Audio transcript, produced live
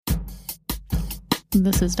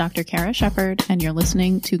This is Dr. Kara Shepard, and you're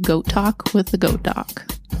listening to Goat Talk with the Goat Doc.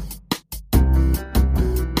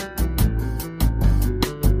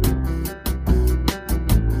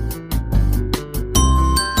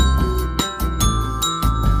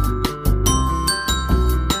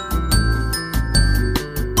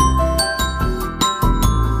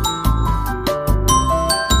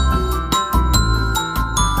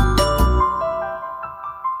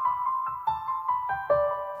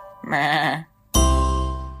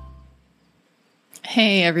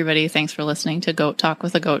 Hey everybody, thanks for listening to Goat Talk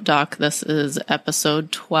with the Goat Doc. This is episode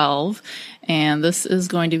 12, and this is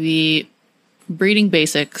going to be breeding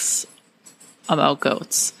basics about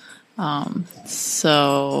goats.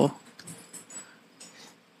 So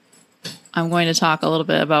I'm going to talk a little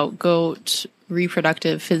bit about goat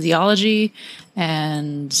reproductive physiology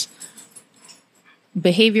and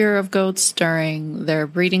behavior of goats during their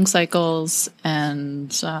breeding cycles,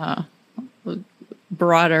 and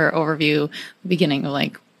broader overview, beginning of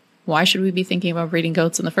like, why should we be thinking about breeding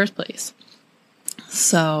goats in the first place?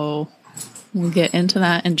 So we'll get into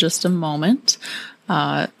that in just a moment.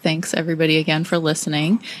 Thanks everybody again for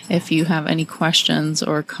listening. If you have any questions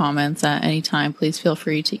or comments at any time, please feel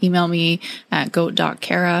free to email me at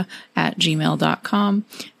goat.cara@gmail.com,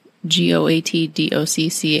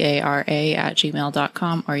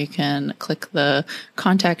 goatdoccara@gmail.com, or you can click the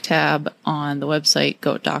contact tab on the website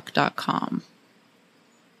goatdoc.com.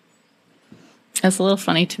 It's a little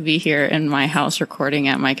funny to be here in my house recording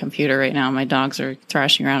at my computer right now. My dogs are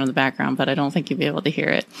thrashing around in the background, but I don't think you'll be able to hear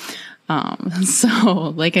it.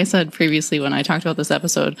 So like I said previously, when I talked about this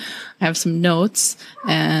episode, I have some notes,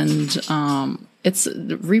 and it's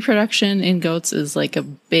reproduction in goats is like a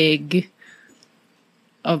big,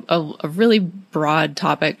 a really broad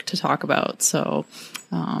topic to talk about. So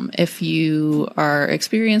if you are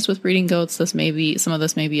experienced with breeding goats, some of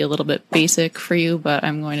this may be a little bit basic for you, but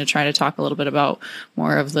I'm going to try to talk a little bit about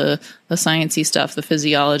more of the sciencey stuff, the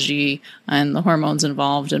physiology and the hormones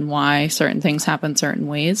involved, and why certain things happen certain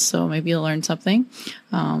ways. So maybe you'll learn something.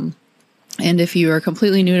 And if you are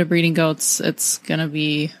completely new to breeding goats, it's going to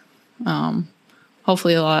be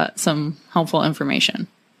hopefully some helpful information.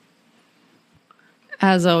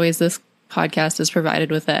 As always, this podcast is provided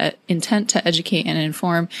with the intent to educate and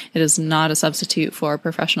inform. It is not a substitute for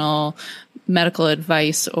professional medical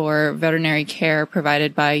advice or veterinary care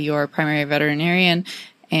provided by your primary veterinarian,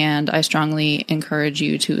 and I strongly encourage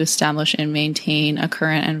you to establish and maintain a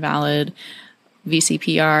current and valid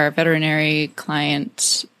VCPR, veterinary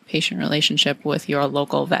client-patient relationship with your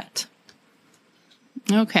local vet.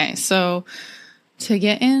 Okay, so to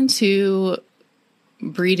get into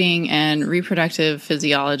breeding and reproductive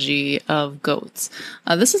physiology of goats.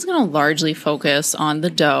 This is going to largely focus on the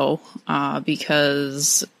doe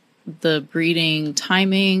because the breeding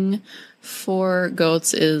timing for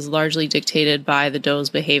goats is largely dictated by the doe's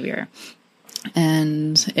behavior.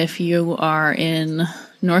 And if you are in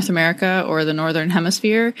North America or the Northern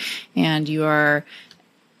Hemisphere and you are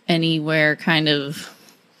anywhere kind of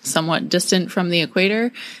somewhat distant from the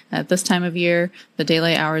equator, at this time of year, the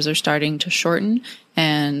daylight hours are starting to shorten.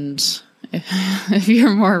 And if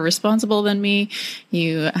you're more responsible than me,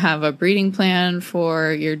 you have a breeding plan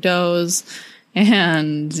for your does,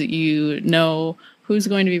 and you know who's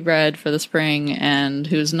going to be bred for the spring and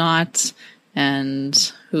who's not,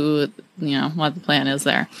 and what the plan is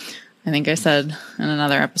there. I think I said in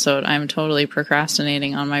another episode, I'm totally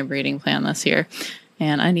procrastinating on my breeding plan this year,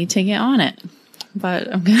 and I need to get on it. But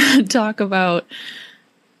I'm going to talk about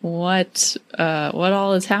what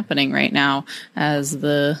all is happening right now as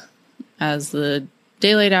the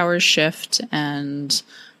daylight hours shift and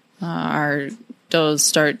our does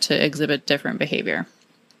start to exhibit different behavior.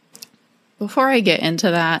 Before I get into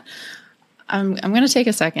that, I'm going to take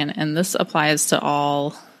a second, and this applies to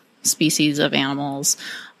all species of animals.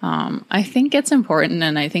 I think it's important,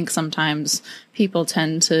 and I think sometimes people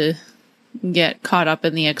tend to get caught up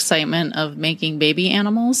in the excitement of making baby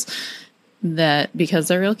animals, that because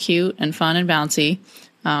they're real cute and fun and bouncy,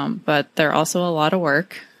 but they're also a lot of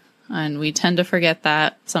work, and we tend to forget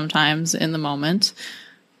that sometimes in the moment.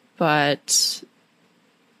 But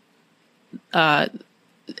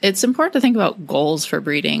it's important to think about goals for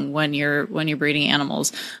breeding when you're breeding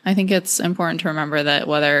animals. I think it's important to remember that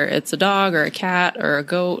whether it's a dog or a cat or a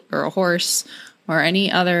goat or a horse or any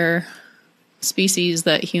other species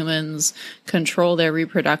that humans control their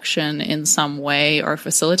reproduction in some way or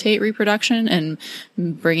facilitate reproduction and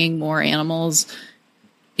bringing more animals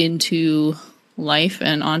into life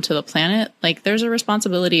and onto the planet, like there's a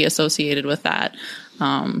responsibility associated with that.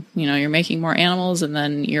 You're making more animals, and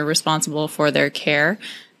then you're responsible for their care.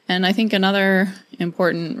 And I think another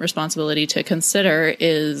important responsibility to consider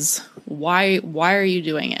is why are you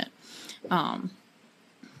doing it?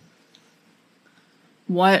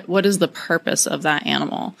 What is the purpose of that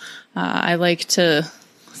animal? I like to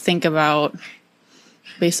think about,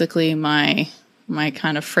 basically my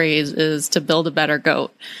kind of phrase is to build a better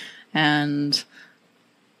goat. And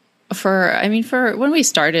for when we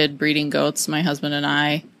started breeding goats, my husband and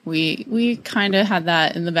I, we kind of had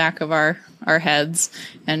that in the back of our heads.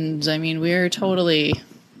 And I mean, we're totally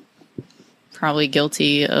probably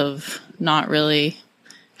guilty of not really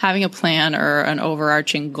having a plan or an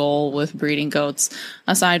overarching goal with breeding goats.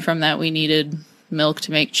 Aside from that, we needed milk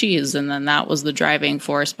to make cheese, and then that was the driving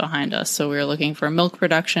force behind us. So we were looking for milk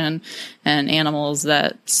production and animals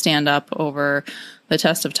that stand up over the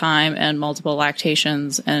test of time and multiple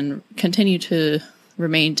lactations and continue to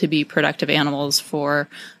remain to be productive animals for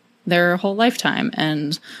their whole lifetime.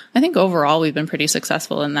 And I think overall we've been pretty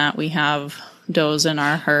successful in that. We have does in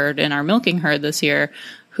our herd, in our milking herd this year,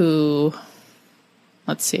 who,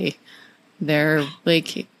 let's see, they're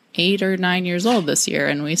like 8 or 9 years old this year,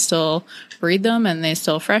 and we still breed them and they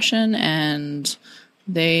still freshen, and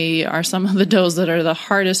they are some of the does that are the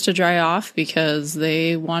hardest to dry off because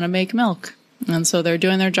they want to make milk. And so they're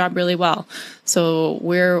doing their job really well. So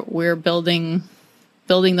we're building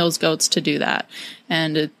those goats to do that.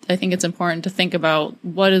 And I think it's important to think about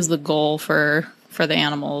what is the goal for the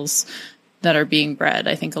animals that are being bred.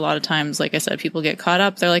 I think a lot of times, like I said, people get caught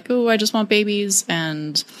up. They're like, "Oh, I just want babies."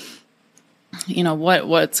 And you know,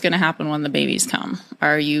 what's going to happen when the babies come?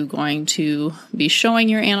 Are you going to be showing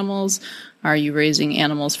your animals? Are you raising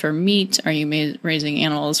animals for meat? Are you raising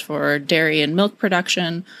animals for dairy and milk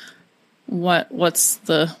production? What's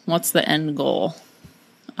the end goal?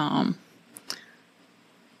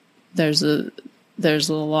 There's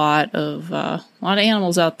a lot of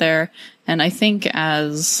animals out there, and I think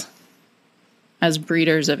as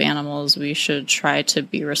breeders of animals, we should try to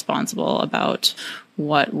be responsible about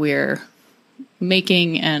what we're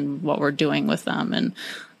making and what we're doing with them. And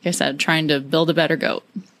like I said, trying to build a better goat.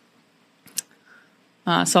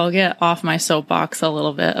 So I'll get off my soapbox a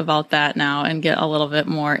little bit about that now and get a little bit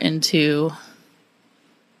more into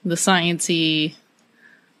the sciencey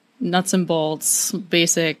nuts and bolts,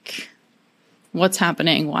 basic what's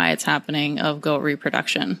happening, why it's happening of goat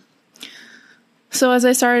reproduction. So as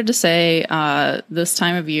I started to say, this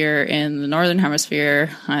time of year in the Northern Hemisphere,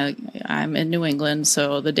 I'm in New England,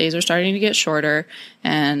 so the days are starting to get shorter.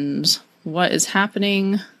 And what is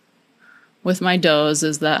happening with my does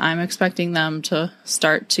is that I'm expecting them to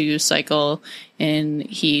start to cycle in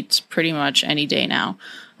heat pretty much any day now.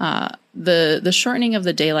 The shortening of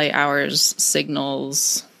the daylight hours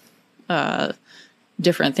signals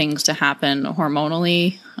different things to happen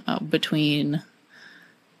hormonally between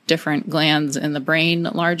different glands in the brain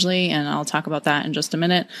largely, and I'll talk about that in just a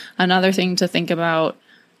minute. Another thing to think about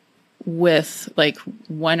with like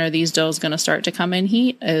when are these does going to start to come in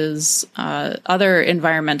heat is other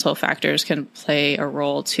environmental factors can play a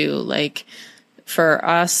role too. Like for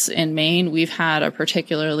us in Maine, we've had a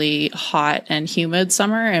particularly hot and humid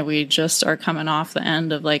summer, and we just are coming off the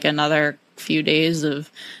end of like another few days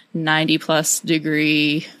of 90 plus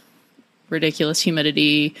degree ridiculous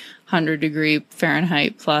humidity, 100 degree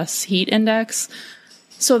Fahrenheit plus heat index.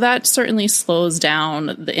 So that certainly slows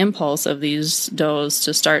down the impulse of these does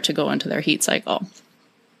to start to go into their heat cycle.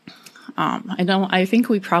 I think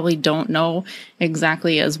we probably don't know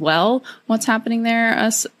exactly as well what's happening there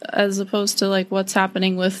as opposed to like what's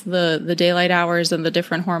happening with the daylight hours and the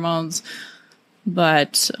different hormones.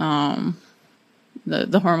 But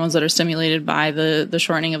the hormones that are stimulated by the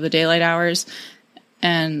shortening of the daylight hours.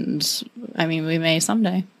 And I mean, we may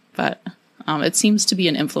someday, but it seems to be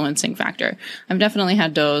an influencing factor. I've definitely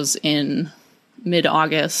had does in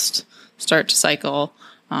mid-August start to cycle.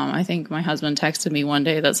 I think my husband texted me one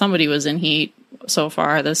day that somebody was in heat so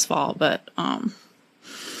far this fall, but well,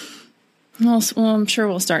 I'm sure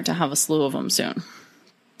we'll start to have a slew of them soon.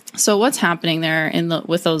 So what's happening there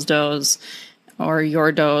with those does or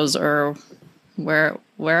your does or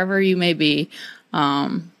wherever you may be,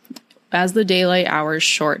 as the daylight hours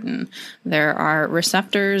shorten, there are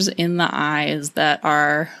receptors in the eyes that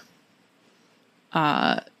are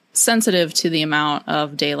sensitive to the amount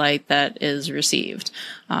of daylight that is received.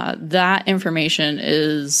 That information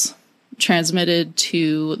is transmitted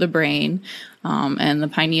to the brain and the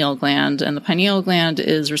pineal gland, and the pineal gland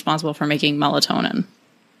is responsible for making melatonin.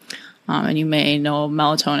 And you may know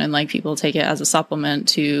melatonin, like people take it as a supplement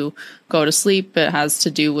to go to sleep. It has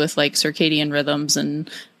to do with like circadian rhythms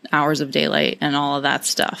and hours of daylight and all of that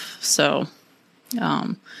stuff. So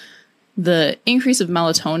the increase of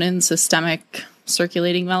melatonin, systemic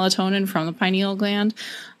circulating melatonin from the pineal gland,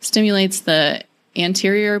 stimulates the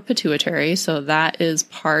anterior pituitary. So that is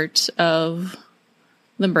part of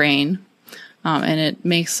the brain. And it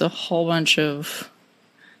makes a whole bunch of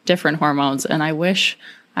different hormones. And I wish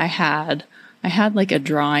I had like a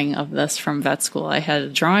drawing of this from vet school. I had a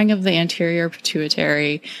drawing of the anterior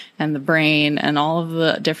pituitary and the brain and all of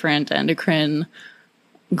the different endocrine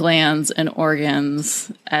glands and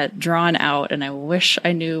organs drawn out. And I wish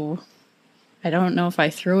I knew. I don't know if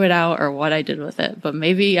I threw it out or what I did with it, but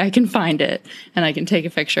maybe I can find it and I can take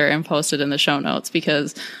a picture and post it in the show notes,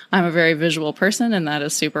 because I'm a very visual person and that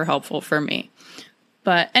is super helpful for me.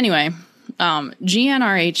 But anyway,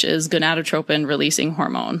 GnRH is gonadotropin releasing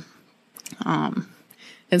hormone.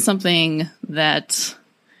 It's something that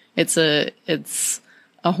it's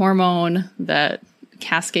a hormone that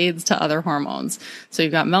cascades to other hormones. So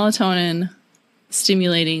you've got melatonin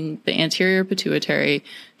stimulating the anterior pituitary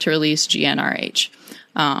to release GnRH.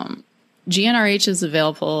 GnRH is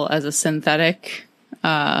available as a synthetic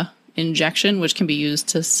injection, which can be used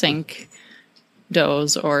to sync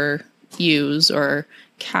does or ewes or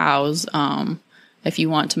cows if you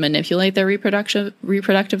want to manipulate their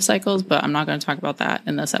reproductive cycles, but I'm not going to talk about that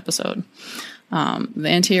in this episode. The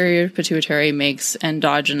anterior pituitary makes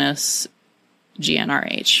endogenous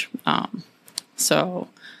GnRH. So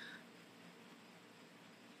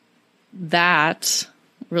that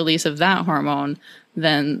release of that hormone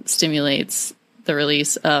then stimulates the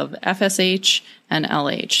release of FSH and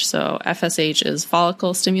LH. So FSH is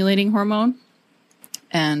follicle stimulating hormone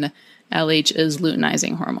and LH is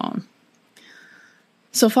luteinizing hormone.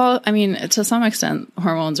 So to some extent,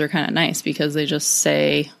 hormones are kind of nice because they just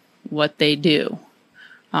say what they do.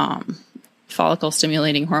 Follicle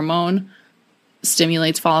stimulating hormone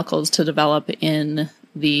stimulates follicles to develop in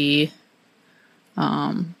the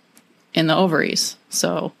ovaries.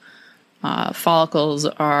 So follicles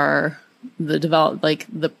are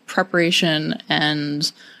the preparation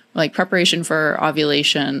for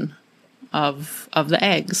ovulation of the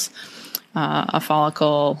eggs. A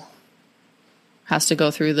follicle has to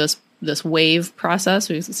go through this wave process.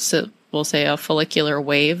 We'll say a follicular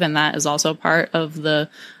wave, and that is also part of the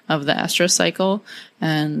estrous cycle.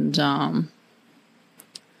 And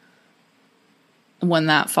when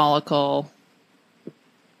that follicle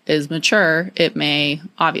is mature, it may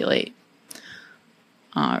ovulate.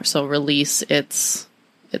 So release its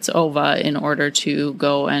ova in order to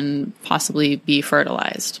go and possibly be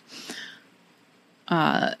fertilized.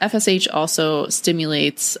 FSH also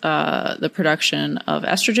stimulates the production of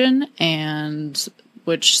estrogen, and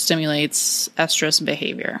which stimulates estrous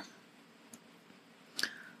behavior.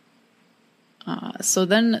 So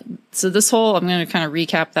this whole, I'm going to kind of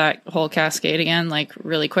recap that whole cascade again, like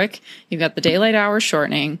really quick. You've got the daylight hours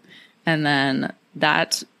shortening, and then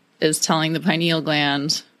that is telling the pineal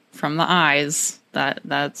gland from the eyes that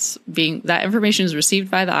information is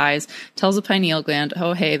received by the eyes, tells the pineal gland,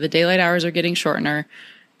 oh, hey, the daylight hours are getting shortened,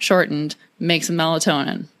 makes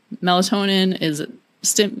melatonin. Melatonin is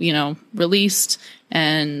released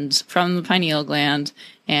and from the pineal gland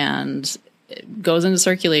and goes into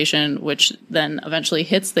circulation, which then eventually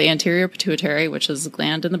hits the anterior pituitary, which is the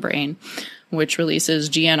gland in the brain, which releases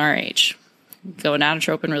GnRH,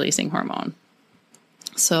 gonadotropin releasing hormone.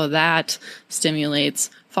 So that stimulates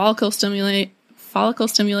follicle stimulating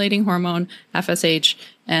hormone, FSH,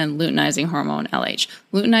 and luteinizing hormone, LH.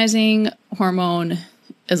 Luteinizing hormone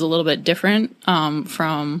is a little bit different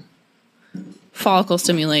from follicle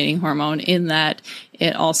stimulating hormone in that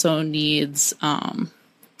it also needs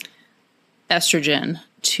estrogen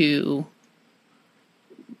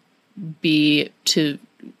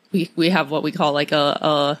we have what we call like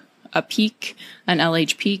a peak, an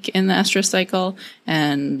LH peak in the estrous cycle,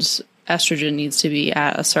 and estrogen needs to be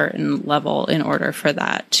at a certain level in order for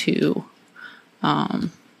that to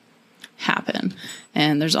happen.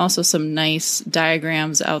 And there's also some nice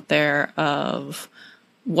diagrams out there of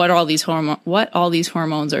what all these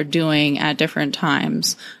hormones are doing at different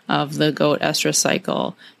times of the goat estrous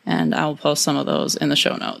cycle, and I'll post some of those in the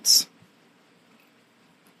show notes.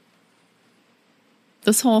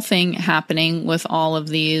 This whole thing happening with all of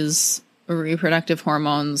these reproductive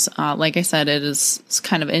hormones, like I said, it is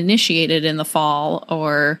kind of initiated in the fall,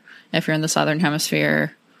 or if you're in the southern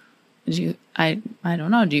hemisphere, I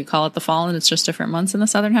don't know, do you call it the fall and it's just different months in the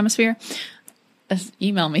southern hemisphere?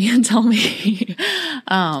 Email me and tell me.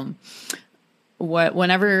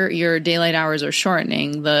 Whenever your daylight hours are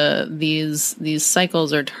shortening, these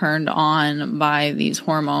cycles are turned on by these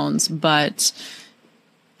hormones, but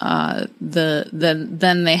then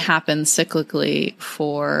they happen cyclically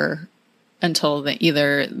for until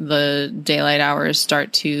either the daylight hours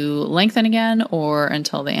start to lengthen again or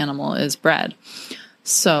until the animal is bred.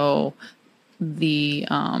 So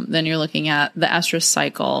then you're looking at the estrus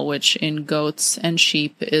cycle, which in goats and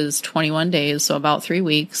sheep is 21 days, so about 3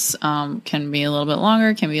 weeks. Can be a little bit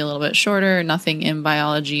longer, can be a little bit shorter. Nothing in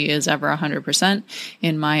biology is ever 100%.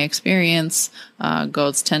 In my experience,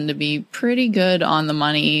 goats tend to be pretty good on the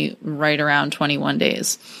money right around 21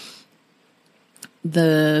 days.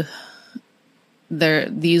 These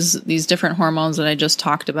different hormones that I just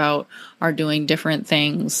talked about are doing different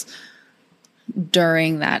things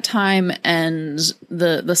during that time, and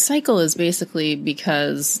the cycle is basically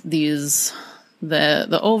because the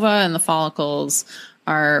ova and the follicles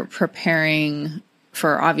are preparing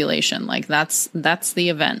for ovulation. Like that's the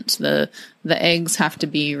event. The eggs have to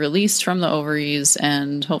be released from the ovaries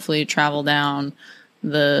and hopefully travel down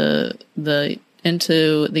the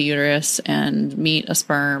into the uterus and meet a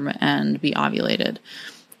sperm and be ovulated.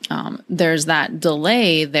 There's that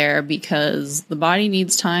delay there because the body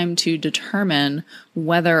needs time to determine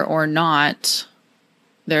whether or not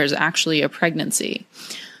there's actually a pregnancy.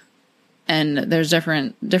 And there's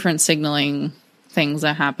different signaling things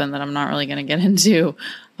that happen that I'm not really going to get into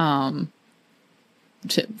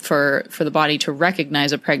for the body to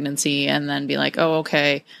recognize a pregnancy and then be like, oh,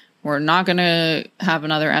 okay, we're not going to have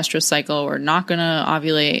another estrus cycle. We're not going to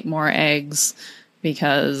ovulate more eggs,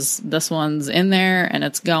 because this one's in there and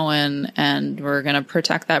it's going, and we're going to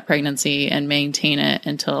protect that pregnancy and maintain it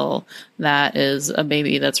until that is a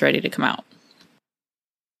baby that's ready to come out.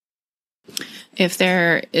 If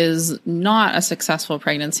there is not a successful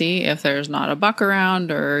pregnancy, if there's not a buck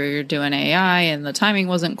around, or you're doing AI and the timing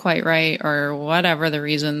wasn't quite right, or whatever the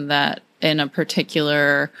reason that in a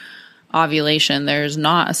particular ovulation there's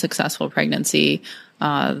not a successful pregnancy,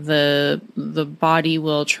 the body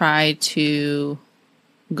will try to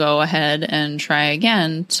go ahead and try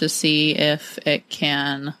again to see if it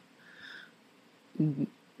can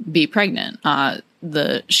be pregnant.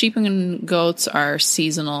 The sheep and goats are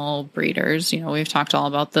seasonal breeders. We've talked all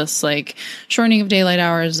about this, like shortening of daylight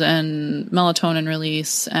hours and melatonin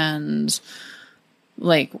release, and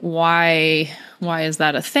like why is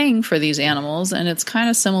that a thing for these animals? And it's kind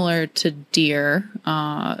of similar to deer.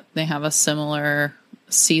 They have a similar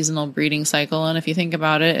seasonal breeding cycle, and if you think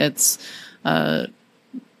about it, it's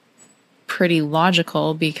pretty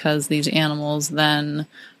logical, because these animals then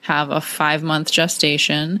have a 5-month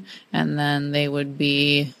gestation, and then they would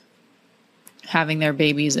be having their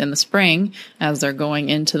babies in the spring as they're going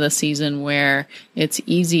into the season where it's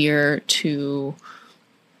easier to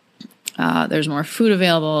there's more food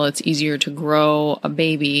available. It's easier to grow a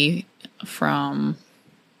baby from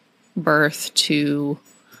birth to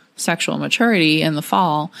sexual maturity in the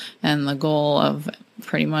fall, and the goal of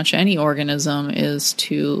pretty much any organism is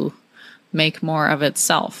to make more of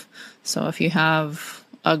itself. So if you have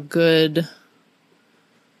a good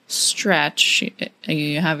stretch,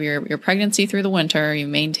 you have your pregnancy through the winter, you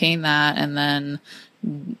maintain that, and then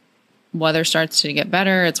weather starts to get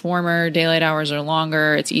better, it's warmer, daylight hours are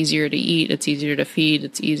longer, it's easier to eat, it's easier to feed,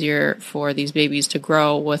 it's easier for these babies to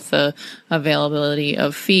grow with the availability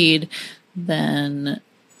of feed, then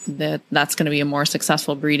that's going to be a more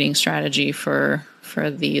successful breeding strategy for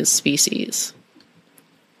these species.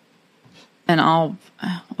 And I'll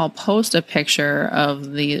post a picture of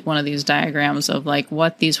one of these diagrams of like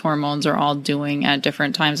what these hormones are all doing at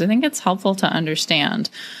different times. I think it's helpful to understand.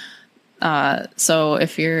 So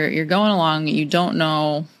if you're going along, you don't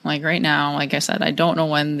know, like right now, like I said, I don't know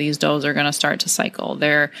when these does are going to start to cycle.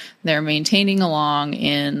 They're maintaining along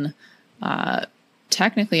in,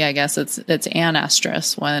 technically, I guess it's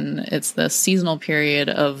anestrus, when it's the seasonal period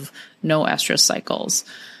of no estrus cycles.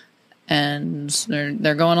 And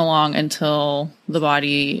they're going along until the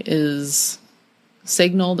body is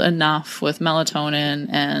signaled enough with melatonin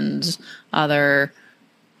and other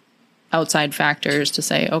outside factors to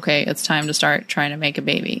say, okay, it's time to start trying to make a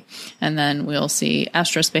baby. And then we'll see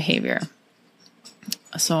estrus behavior.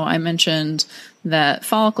 So I mentioned that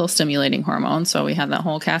follicle stimulating hormone. So we have that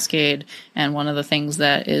whole cascade. And one of the things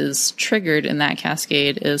that is triggered in that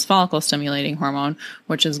cascade is follicle stimulating hormone,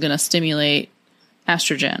 which is going to stimulate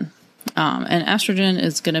estrogen. And estrogen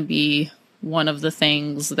is going to be one of the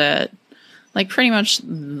things that, like pretty much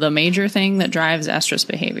the major thing that drives estrus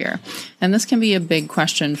behavior. And this can be a big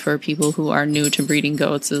question for people who are new to breeding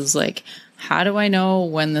goats, is like, how do I know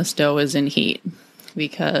when this doe is in heat?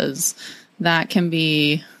 Because that can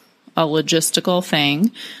be a logistical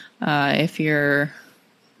thing. If you're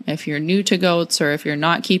new to goats, or if you're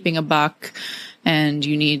not keeping a buck and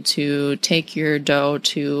you need to take your doe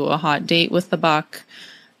to a hot date with the buck,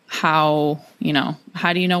 how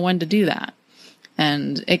do you know when to do that?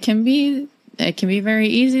 And it can be very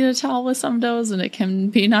easy to tell with some does, and it can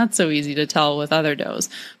be not so easy to tell with other does.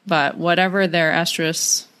 But whatever their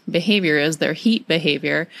estrus behavior is, their heat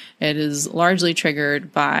behavior, it is largely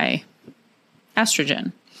triggered by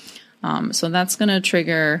estrogen. So that's going to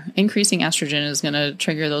trigger, increasing estrogen is going to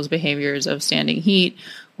trigger those behaviors of standing heat,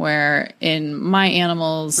 where in my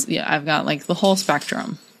animals, I've got like the whole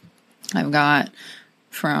spectrum. I've got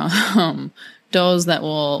from does that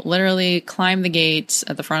will literally climb the gates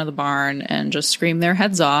at the front of the barn and just scream their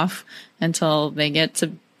heads off until they get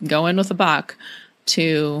to go in with a buck,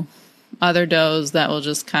 to other does that will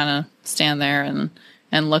just kind of stand there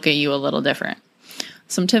and look at you a little different.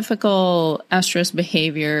 Some typical estrus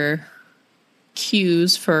behavior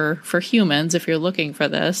cues for humans, if you're looking for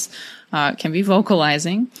this, can be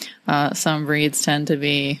vocalizing. Some breeds tend to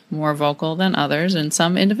be more vocal than others, and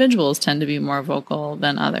some individuals tend to be more vocal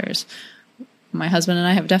than others. My husband and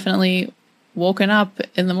I have definitely woken up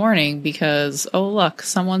in the morning because, oh, look,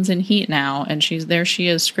 someone's in heat now, and she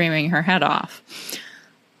is screaming her head off.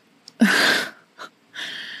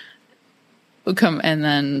 And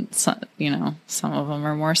then, some of them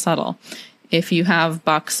are more subtle. If you have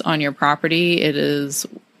bucks on your property, it is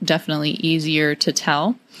definitely easier to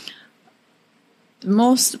tell.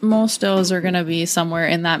 Most does are going to be somewhere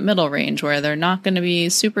in that middle range where they're not going to be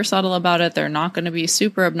super subtle about it. They're not going to be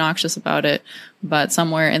super obnoxious about it, but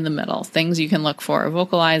somewhere in the middle. Things you can look for: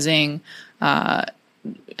 vocalizing,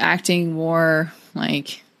 acting more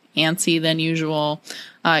like antsy than usual.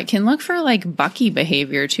 Can look for like bucky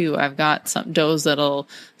behavior too. I've got some does that'll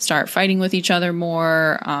start fighting with each other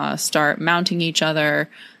more, start mounting each other,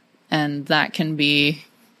 and that can be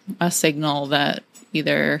a signal that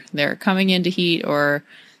either they're coming into heat or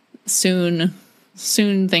soon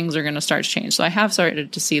things are going to start to change. So I have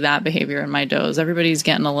started to see that behavior in my does. Everybody's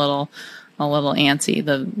getting a little antsy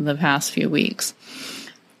the past few weeks.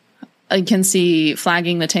 I can see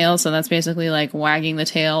flagging the tail, so that's basically like wagging the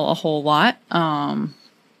tail a whole lot,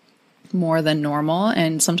 more than normal,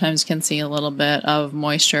 and sometimes can see a little bit of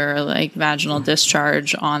moisture, like vaginal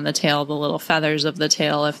discharge on the tail, the little feathers of the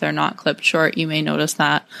tail. If they're not clipped short, you may notice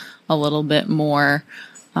that a little bit more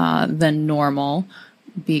than normal,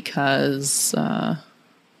 because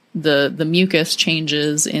the mucus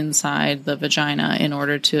changes inside the vagina in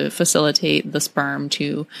order to facilitate the sperm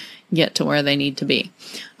to get to where they need to be.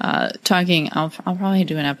 I'll probably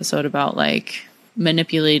do an episode about like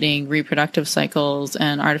manipulating reproductive cycles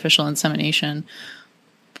and artificial insemination,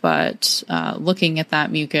 but looking at that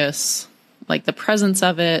mucus, like the presence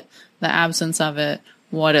of it, the absence of it,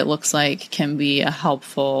 what it looks like, can be a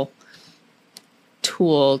helpful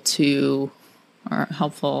tool or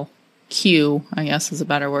helpful cue, I guess is a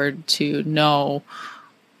better word, to know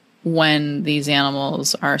when these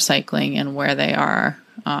animals are cycling and where they are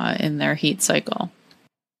in their heat cycle.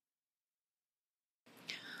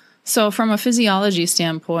 So from a physiology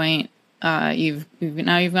standpoint, you've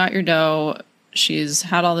got your doe. She's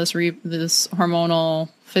had all this hormonal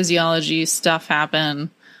physiology stuff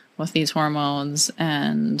happen with these hormones,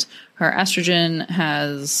 and her estrogen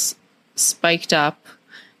has spiked up,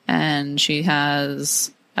 and she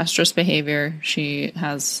has estrus behavior. She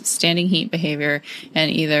has standing heat behavior,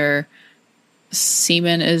 and either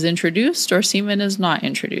semen is introduced or semen is not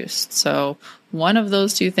introduced. So one of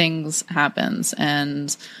those two things happens,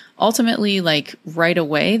 and ultimately, like right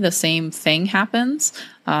away, the same thing happens,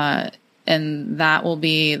 and that will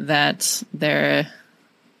be that the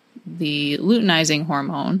luteinizing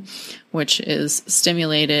hormone, which is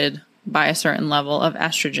stimulated by a certain level of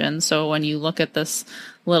estrogen. So when you look at this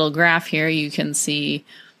little graph here, you can see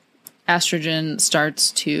estrogen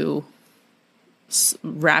starts to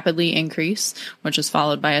rapidly increase, which is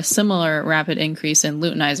followed by a similar rapid increase in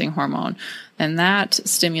luteinizing hormone. And that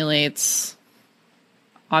stimulates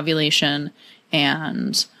ovulation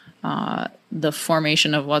and the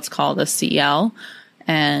formation of what's called a CL.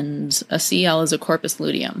 And a CL is a corpus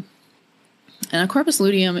luteum. And a corpus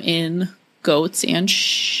luteum in goats and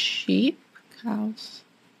sheep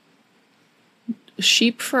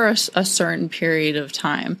for a certain period of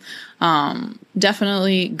time.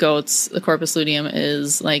 Definitely goats, the corpus luteum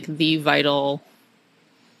is like the vital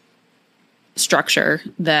structure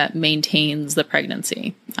that maintains the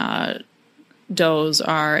pregnancy. Does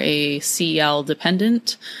are a CL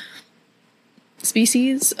dependent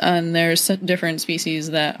species, and there's different species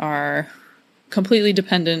that are completely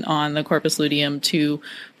dependent on the corpus luteum to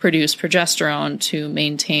produce progesterone to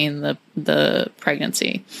maintain the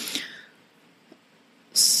pregnancy.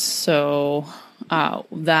 So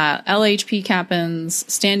that LH peak happens,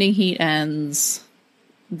 standing heat ends,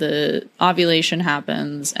 the ovulation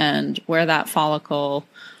happens and where that follicle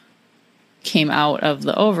came out of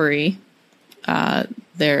the ovary,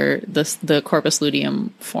 the corpus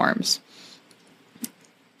luteum forms.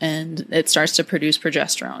 And it starts to produce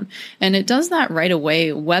progesterone. And it does that right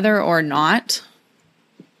away, whether or not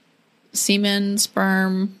semen,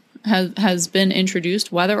 sperm has been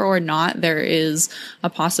introduced, whether or not there is a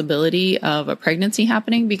possibility of a pregnancy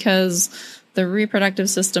happening, because the reproductive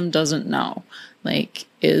system doesn't know. Like,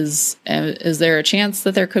 is there a chance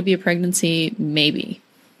that there could be a pregnancy? Maybe.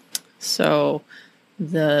 So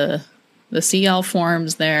the CL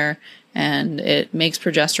forms there, and it makes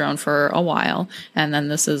progesterone for a while. And then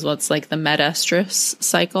this is what's like the med-estrous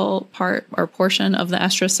cycle part or portion of the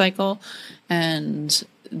estrous cycle. And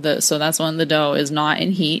so that's when the doe is not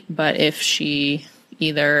in heat, but if she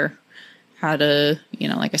either had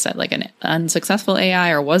like I said, like an unsuccessful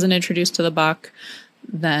AI or wasn't introduced to the buck,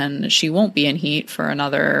 then she won't be in heat for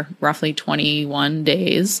another roughly 21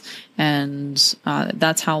 days. And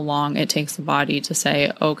that's how long it takes the body to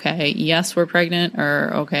say, okay, yes, we're pregnant,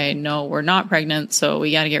 or okay, no, we're not pregnant. So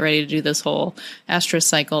we got to get ready to do this whole estrous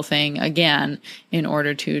cycle thing again in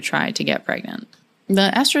order to try to get pregnant.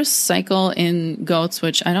 The estrous cycle in goats,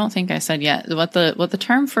 which I don't think I said yet, what the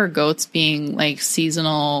term for goats being like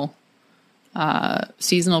seasonal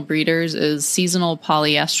breeders is seasonal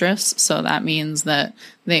polyestrous. So that means that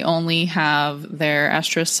they only have their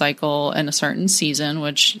estrous cycle in a certain season,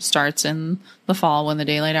 which starts in the fall when the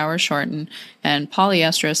daylight hours shorten. And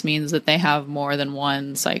polyestrous means that they have more than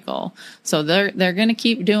one cycle. So they're going to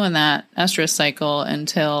keep doing that estrous cycle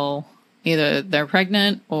until either they're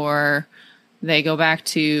pregnant or they go back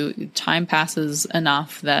to time passes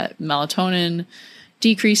enough that melatonin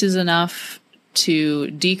decreases enough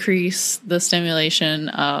to decrease the stimulation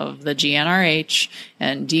of the GnRH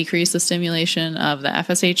and decrease the stimulation of the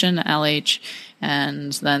FSH and LH,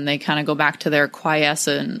 and then they kind of go back to their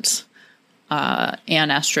quiescent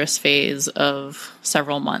anestrus phase of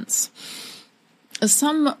several months.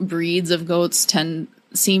 Some breeds of goats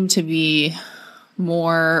seem to be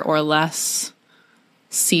more or less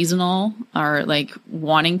seasonal, or like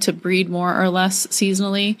wanting to breed more or less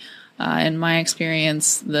seasonally. In my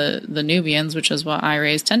experience, the Nubians, which is what I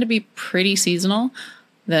raise, tend to be pretty seasonal.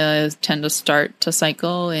 They tend to start to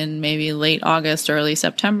cycle in maybe late August, early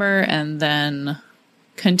September, and then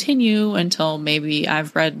continue until maybe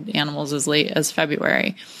I've bred animals as late as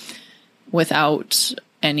February without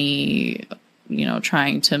any,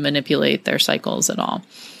 trying to manipulate their cycles at all.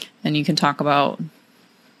 And like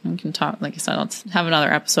I said, I'll have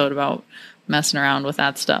another episode about messing around with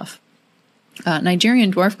that stuff.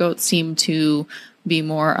 Nigerian dwarf goats seem to be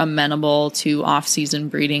more amenable to off-season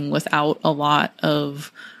breeding without a lot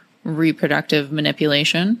of reproductive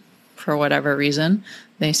manipulation for whatever reason.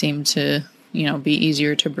 They seem to, be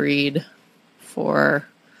easier to breed for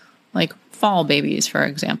like fall babies, for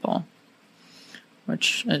example,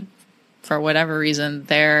 which for whatever reason,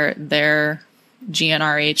 their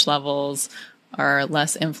GnRH levels are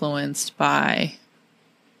less influenced by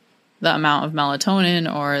the amount of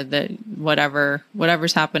melatonin or that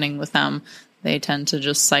whatever's happening with them. They tend to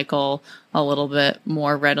just cycle a little bit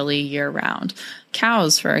more readily year round.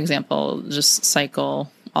 Cows, for example, just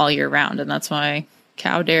cycle all year round, and that's why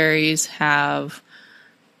cow dairies have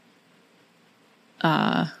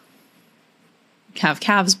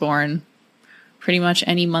calves born pretty much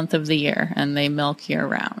any month of the year, and they milk year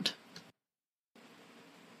round.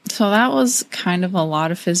 So that was kind of a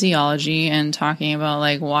lot of physiology and talking about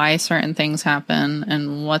like why certain things happen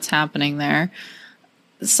and what's happening there.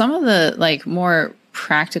 Some of the like more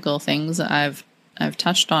practical things that I've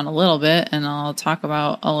touched on a little bit, and I'll talk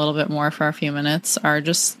about a little bit more for a few minutes, are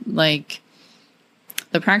just like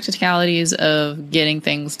the practicalities of getting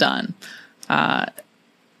things done.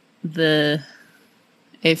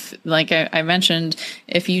 If, like I mentioned,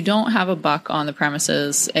 if you don't have a buck on the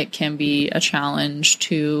premises, it can be a challenge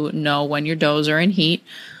to know when your does are in heat.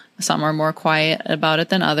 Some are more quiet about it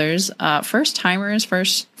than others. First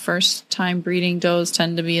time breeding does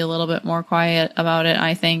tend to be a little bit more quiet about it,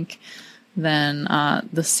 I think, than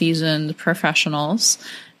the seasoned professionals.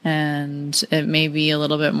 And it may be a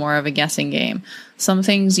little bit more of a guessing game. Some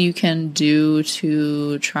things you can do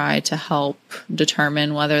to try to help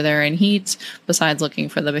determine whether they're in heat, besides looking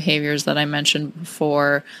for the behaviors that I mentioned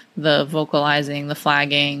before, the vocalizing, the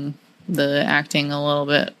flagging, the acting a little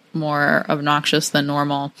bit more obnoxious than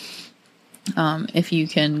normal. If you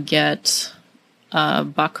can get a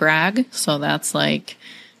buck rag, so that's like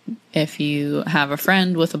if you have a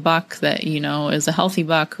friend with a buck that is a healthy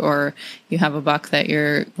buck, or you have a buck that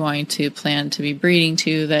you're going to plan to be breeding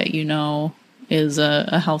to that is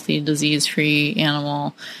a healthy, disease-free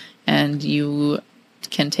animal, and you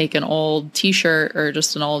can take an old t-shirt or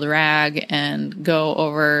just an old rag and go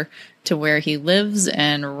over to where he lives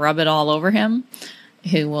and rub it all over him.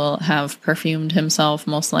 He will have perfumed himself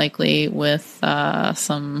most likely with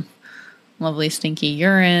some lovely stinky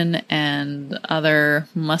urine and other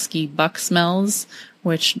musky buck smells,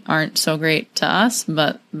 which aren't so great to us,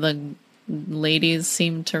 but the goat ladies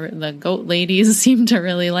seem to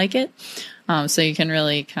really like it. So you can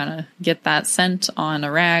really kind of get that scent on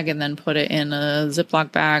a rag and then put it in a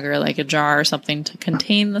Ziploc bag or like a jar or something to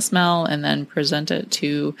contain the smell, and then present it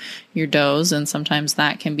to your does. And sometimes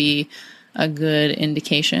that can be a good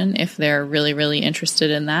indication. If they're really, really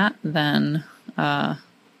interested in that, then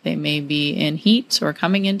they may be in heat or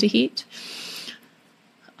coming into heat.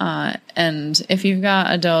 And if you've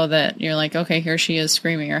got a doe that you're like, okay, here she is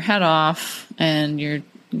screaming her head off, and you're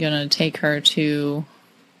going to take her to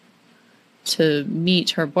meet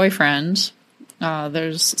her boyfriend,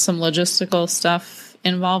 there's some logistical stuff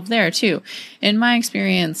involved there too. In my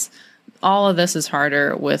experience, all of this is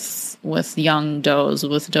harder with young does,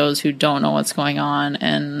 with does who don't know what's going on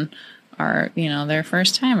and are, they're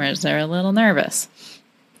first timers. They're a little nervous.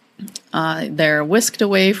 They're whisked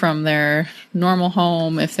away from their normal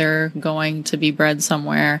home if they're going to be bred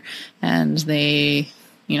somewhere, and they,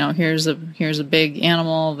 here's a big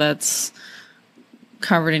animal that's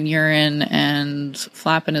covered in urine and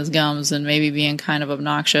flapping his gums and maybe being kind of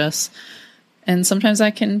obnoxious. And sometimes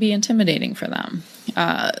that can be intimidating for them.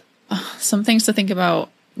 Some things to think about,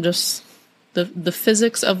 just the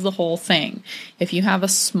physics of the whole thing. If you have a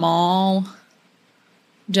smaller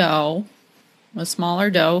doe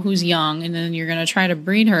who's young, and then you're going to try to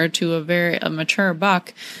breed her to a mature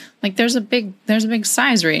buck, like there's a big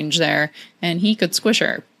size range there, and he could squish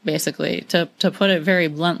her, basically, to put it very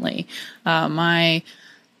bluntly. My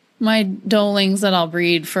doelings that I'll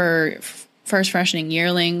breed for first freshening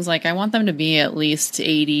yearlings, like I want them to be at least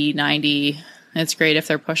 80, 90. It's great if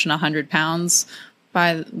they're pushing 100 pounds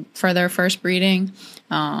for their first breeding.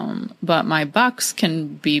 But my bucks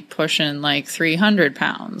can be pushing like 300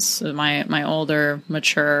 pounds. So my older,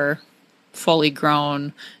 mature, fully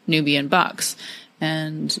grown Nubian bucks.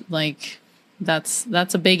 And like, that's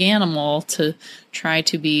a big animal to try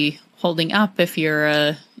to be holding up if you're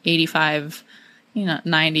a 85,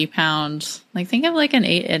 90 pound, like think of like an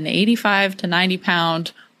 85 to 90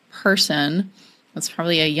 pound person. That's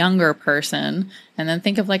probably a younger person. And then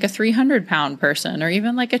think of like a 300 pound person, or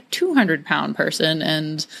even like a 200 pound person.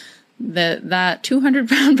 And that 200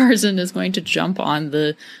 pound person is going to jump on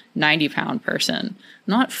the 90 pound person.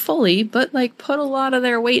 Not fully, but like put a lot of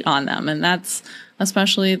their weight on them. And that's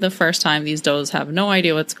especially the first time these does have no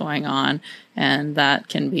idea what's going on. And that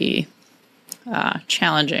can be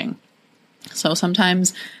challenging. So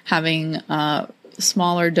sometimes having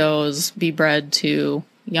smaller does be bred to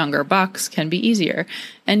younger bucks can be easier,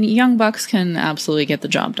 and young bucks can absolutely get the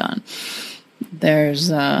job done.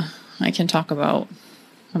 There's I can talk about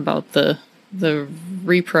the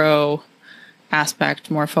repro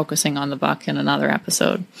aspect, more focusing on the buck, in another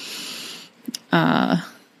episode.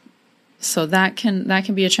 So that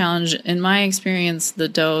can be a challenge. In my experience, the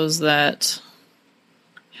does that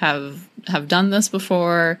have done this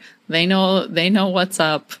before, they know what's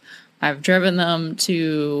up. I've driven them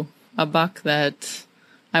to a buck that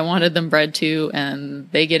I wanted them bred to, and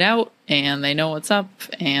they get out and they know what's up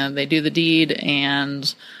and they do the deed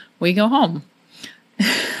and we go home.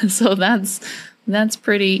 So that's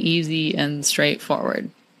pretty easy and straightforward.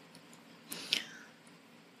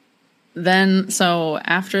 Then, so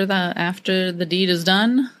after the deed is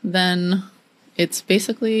done, then it's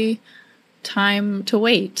basically time to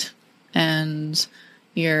wait. And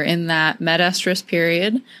you're in that med-estrus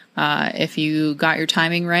period. If you got your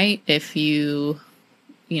timing right, if the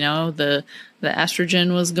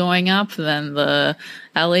estrogen was going up, then the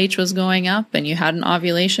LH was going up, and you had an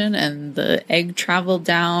ovulation, and the egg traveled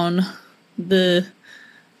down into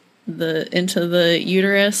the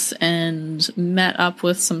uterus and met up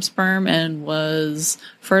with some sperm and was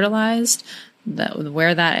fertilized. That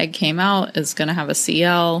where that egg came out is going to have a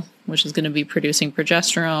CL, which is going to be producing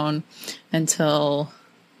progesterone until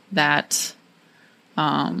that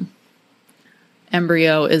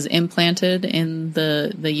embryo is implanted in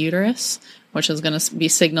the uterus, which is going to be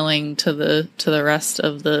signaling to the rest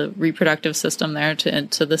of the reproductive system there,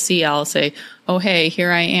 to the CL, say, oh, hey,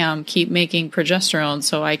 here I am, keep making progesterone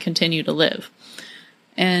so I continue to live.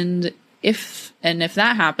 And if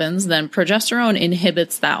that happens, then progesterone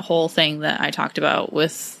inhibits that whole thing that I talked about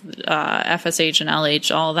with FSH and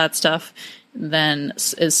LH, all that stuff then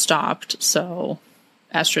is stopped. So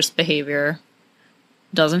estrus behavior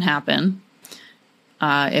doesn't happen.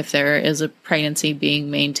 if there is a pregnancy being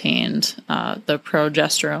maintained, the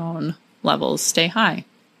progesterone levels stay high.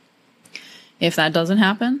 If that doesn't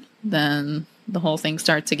happen, then the whole thing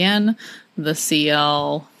starts again. The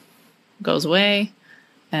CL goes away,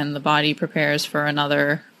 and the body prepares for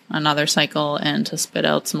another cycle and to spit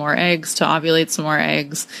out some more eggs, to ovulate some more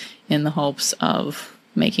eggs in the hopes of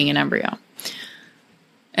making an embryo.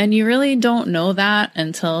 And you really don't know that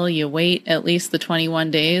until you wait at least the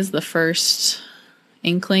 21 days. The first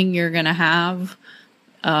inkling you're going to have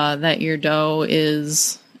that your doe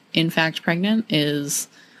is in fact pregnant is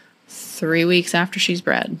 3 weeks after she's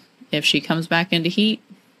bred. If she comes back into heat,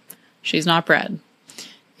 she's not bred.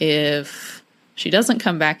 If she doesn't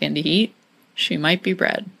come back into heat, she might be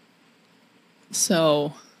bred.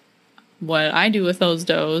 So what I do with those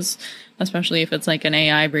does, especially if it's like an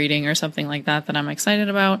AI breeding or something like that I'm excited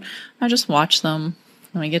about, I just watch them.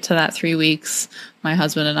 When we get to that 3 weeks, my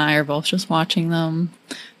husband and I are both just watching them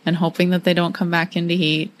and hoping that they don't come back into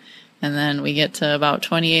heat. And then we get to about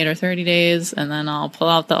 28 or 30 days, and then I'll pull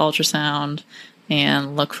out the ultrasound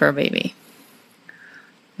and look for a baby.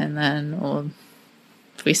 And then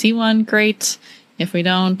if we see one, great. If we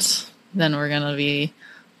don't, then we're going to be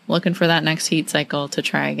looking for that next heat cycle to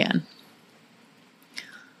try again.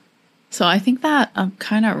 So I think that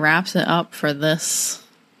kind of wraps it up for this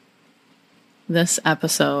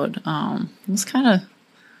episode. It was kind of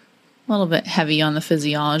a little bit heavy on the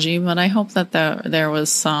physiology, but I hope that there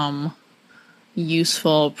was some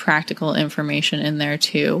useful, practical information in there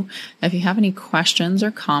too. If you have any questions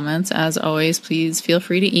or comments, as always, please feel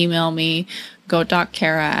free to email me,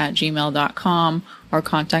 goatdoccara@gmail.com, or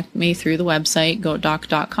contact me through the website,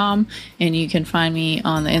 goatdoc.com, and you can find me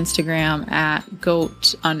on the Instagram at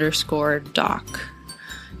goat_doc.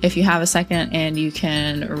 If you have a second and you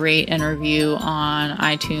can rate and review on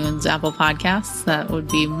iTunes, Apple Podcasts, that would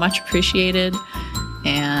be much appreciated,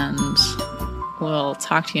 and we'll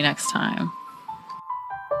talk to you next time.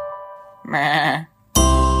 Meh.